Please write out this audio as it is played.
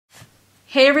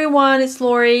Hey everyone, it's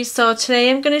Lori. So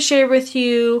today I'm going to share with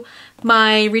you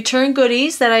my return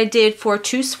goodies that I did for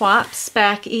 2 swaps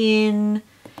back in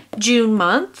June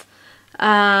month.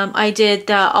 I did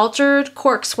the altered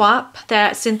cork swap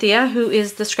that Cynthia, who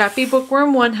is the Scrappy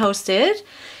Bookworm 1, hosted.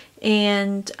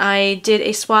 And I did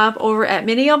a swap over at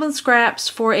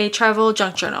MiniAlbumScraps for a travel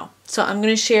junk journal. So I'm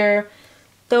going to share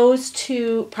those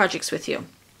 2 projects with you.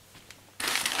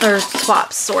 Or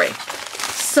swaps, sorry.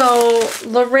 So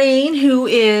Lorraine, who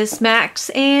is Max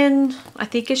and I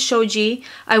think it's Shoji,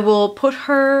 I will put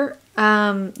her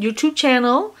YouTube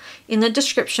channel in the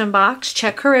description box.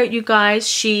 Check her out, you guys.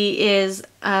 She is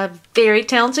a very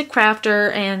talented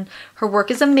crafter and her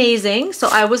work is amazing. So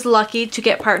I was lucky to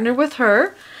get partnered with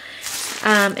her.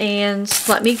 And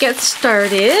let me get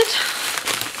started.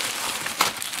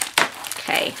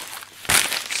 Okay.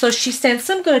 So she sent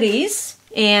some goodies.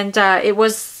 And it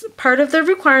was part of the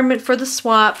requirement for the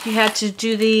swap. You had to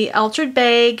do the altered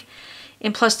bag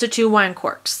and plus the 2 wine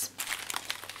corks.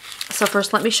 So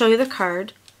first let me show you the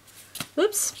card.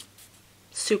 Oops.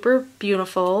 Super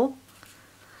beautiful.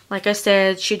 Like I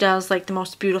said, she does like the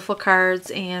most beautiful cards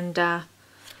and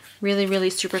really, really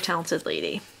super talented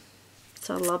lady.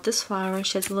 So I love this flower.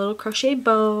 She has a little crochet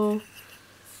bow.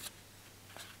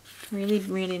 Really,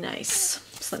 really nice.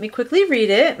 So let me quickly read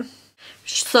it.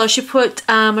 So she put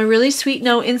a really sweet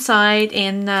note inside,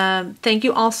 and thank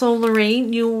you also,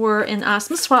 Lorraine. You were an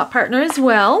awesome swap partner as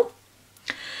well.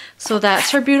 So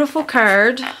that's her beautiful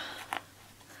card.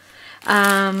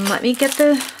 Let me get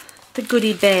the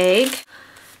goodie bag.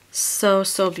 So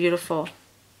beautiful.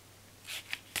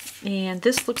 And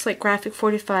this looks like Graphic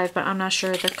 45, but I'm not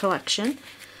sure of the collection.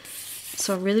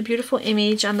 So a really beautiful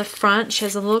image on the front. She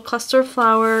has a little cluster of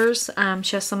flowers.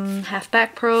 She has some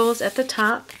half-back pearls at the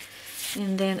top.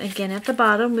 And then again at the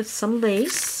bottom with some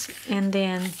lace. And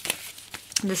then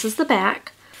this is the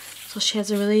back. So she has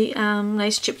a really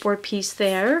nice chipboard piece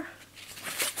there.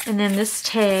 And then this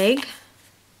tag.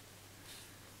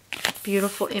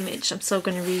 Beautiful image. I'm so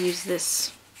going to reuse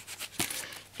this.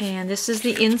 And this is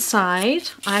the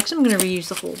inside. Actually, I'm going to reuse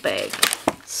the whole bag.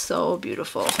 So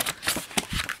beautiful.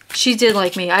 She did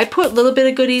like me. I put a little bit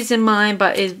of goodies in mine,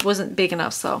 but it wasn't big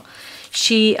enough. So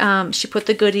she put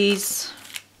the goodies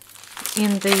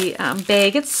in the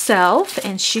bag itself,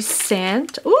 and she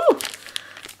sent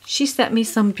me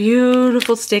some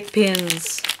beautiful stick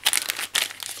pins.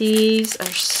 These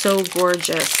are so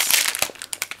gorgeous.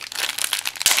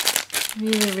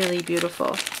 Really, really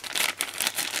beautiful.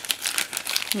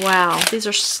 Wow, these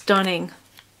are stunning.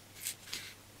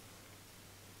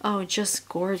 Oh, just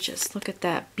gorgeous. Look at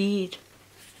that bead.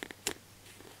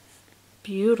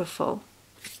 Beautiful.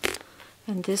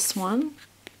 And this one.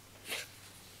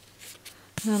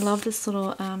 And I love this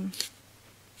little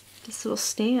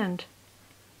stand.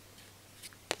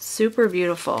 Super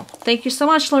beautiful. Thank you so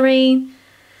much, Lorraine.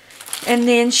 And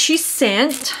then she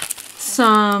sent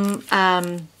some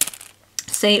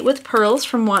Say It With Pearls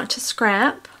from Want to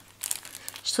Scrap.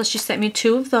 So she sent me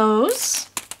 2 of those.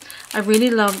 I really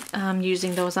love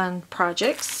using those on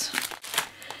projects.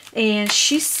 And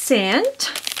she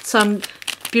sent some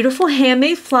beautiful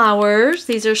handmade flowers.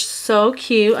 These are so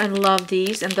cute. I love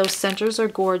these, and those centers are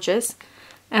gorgeous.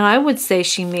 And I would say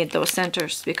she made those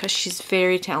centers because she's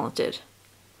very talented.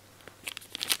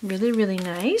 Really, really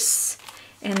nice.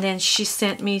 And then she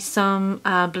sent me some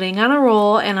bling on a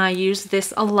roll, and I use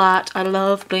this a lot. I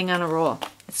love bling on a roll.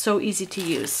 It's so easy to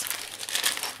use.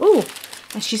 Ooh,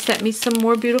 and she sent me some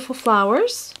more beautiful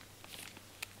flowers.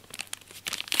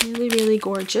 Really, really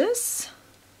gorgeous.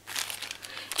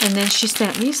 And then she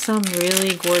sent me some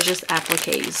really gorgeous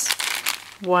appliques.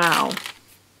 Wow.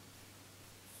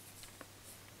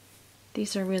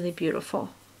 These are really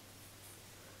beautiful.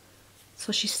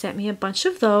 So she sent me a bunch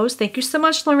of those. Thank you so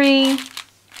much, Lorraine.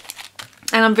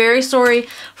 And I'm very sorry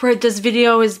for this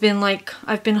video has been like,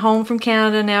 I've been home from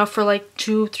Canada now for like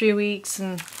 2-3 weeks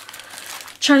and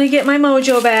trying to get my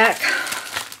mojo back.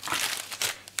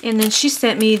 And then she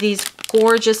sent me these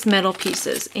gorgeous metal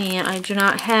pieces, and I do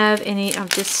not have any of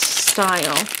this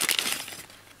style.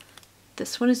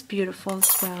 This one is beautiful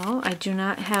as well. I do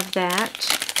not have that.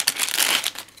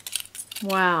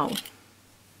 Wow,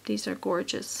 these are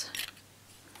gorgeous.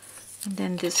 And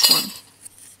then this one.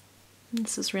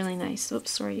 This is really nice. Oops,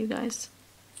 sorry you guys.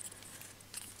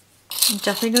 I'm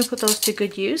definitely going to put those to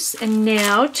good use. And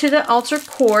now to the altered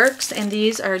corks, and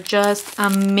these are just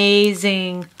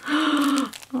amazing.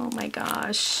 Oh my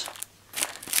gosh.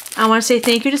 I want to say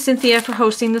thank you to Cynthia for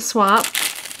hosting the swap.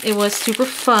 It was super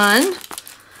fun.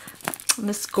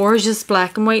 This gorgeous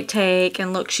black and white tag,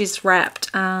 and look, she's wrapped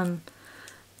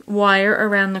wire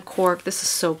around the cork. This is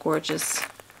so gorgeous.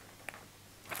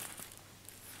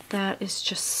 That is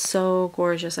just so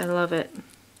gorgeous. I love it.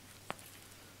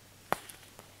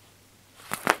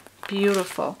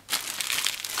 Beautiful.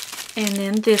 And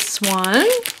then this one.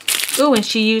 Oh, and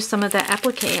she used some of that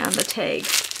applique on the tag.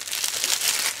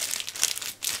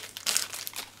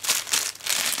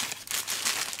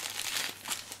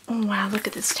 Oh wow, look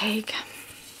at this tag.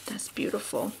 That's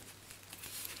beautiful.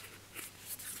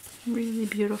 Really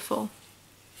beautiful.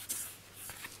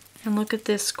 And look at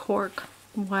this cork.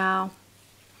 Wow.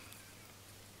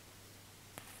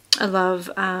 I love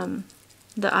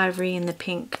the ivory and the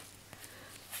pink.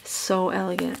 So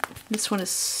elegant. This one is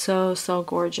so, so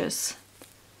gorgeous.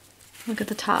 Look at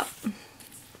the top.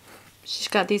 She's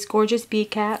got these gorgeous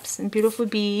bead caps and beautiful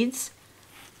beads.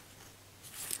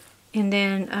 And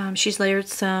then she's layered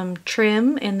some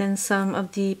trim and then some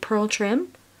of the pearl trim.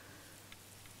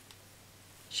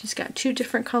 She's got 2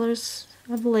 different colors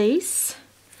of lace.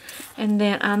 And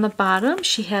then on the bottom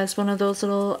she has one of those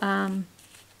little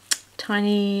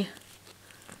tiny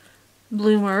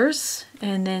bloomers,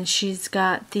 and then she's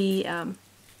got the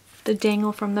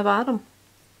dangle from the bottom.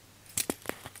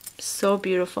 So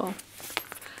beautiful.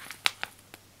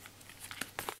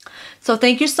 So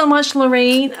thank you so much,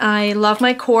 Lorraine. I love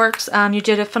my corks. You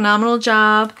did a phenomenal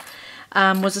job.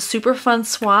 Was a super fun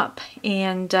swap,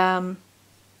 and I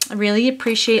really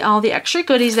appreciate all the extra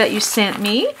goodies that you sent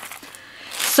me.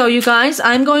 So you guys,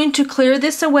 I'm going to clear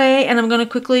this away, and I'm going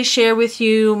to quickly share with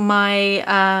you my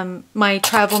my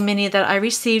travel mini that I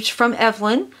received from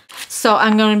Evelyn. So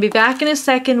I'm going to be back in a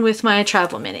second with my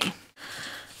travel mini.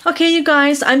 Okay, you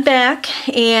guys, I'm back,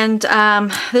 and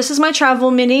this is my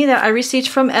travel mini that I received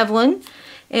from Evelyn.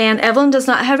 And Evelyn does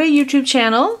not have a YouTube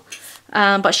channel,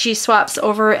 but she swaps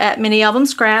over at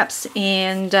MiniAlbumScraps.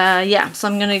 And yeah, so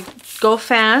I'm going to go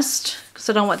fast because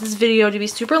I don't want this video to be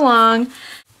super long.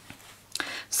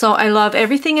 So I love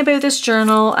everything about this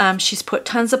journal. She's put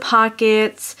tons of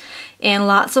pockets and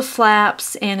lots of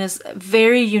flaps, and is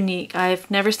very unique. I've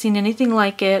never seen anything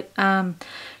like it.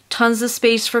 Tons of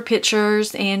space for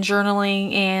pictures and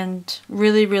journaling, and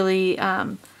really, really,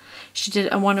 she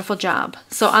did a wonderful job.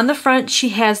 So on the front, she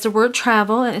has the word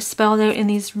travel, and it's spelled out in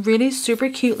these really super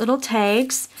cute little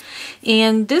tags.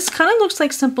 And this kind of looks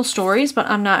like Simple Stories, but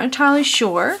I'm not entirely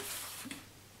sure.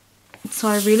 So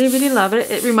I really, really love it.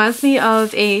 It reminds me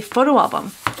of a photo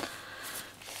album.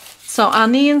 So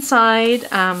on the inside,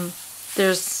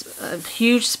 there's a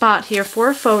huge spot here for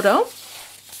a photo.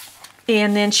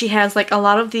 And then she has like a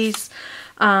lot of these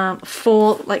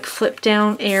full like flip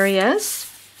down areas.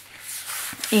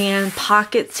 And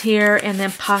pockets here, and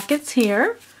then pockets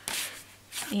here.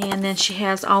 And then she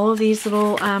has all of these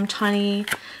little tiny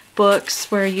books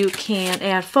where you can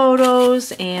add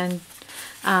photos and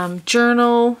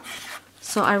journal.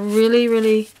 So I really,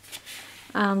 really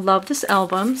love this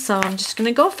album. So I'm just going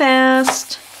to go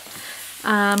fast.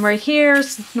 Right here,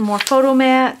 some more photo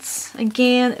mats.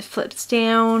 Again, it flips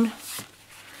down.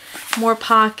 More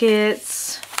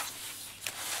pockets.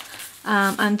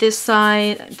 On this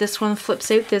side, this one flips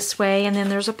out this way, and then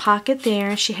there's a pocket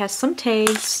there. She has some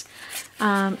tags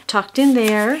tucked in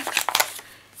there.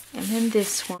 And then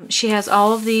this one. She has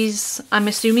all of these, I'm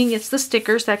assuming it's the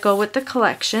stickers that go with the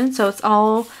collection. So it's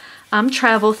all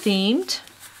travel themed.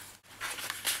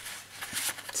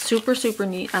 Super, super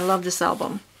neat. I love this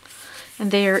album.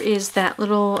 And there is that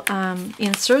little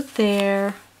insert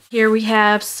there. Here we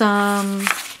have some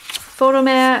photo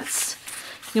mats.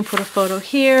 You can put a photo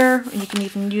here, and you can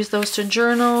even use those to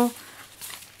journal.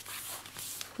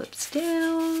 Flips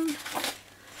down.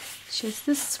 She has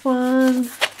this one.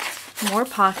 More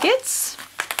pockets.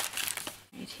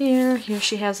 Right here. Here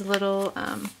she has a little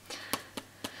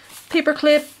paper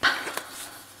clip.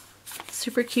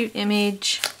 Super cute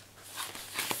image.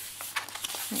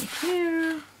 Right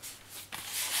here.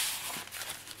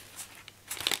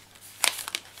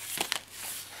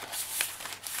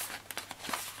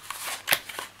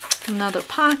 Another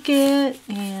pocket,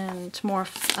 and more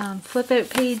flip out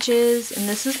pages, and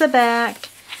this is the back,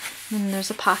 and there's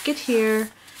a pocket here,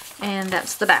 and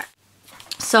that's the back.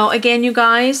 So again, you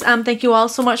guys, thank you all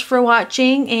so much for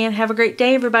watching, and have a great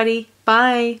day, everybody.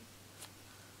 Bye.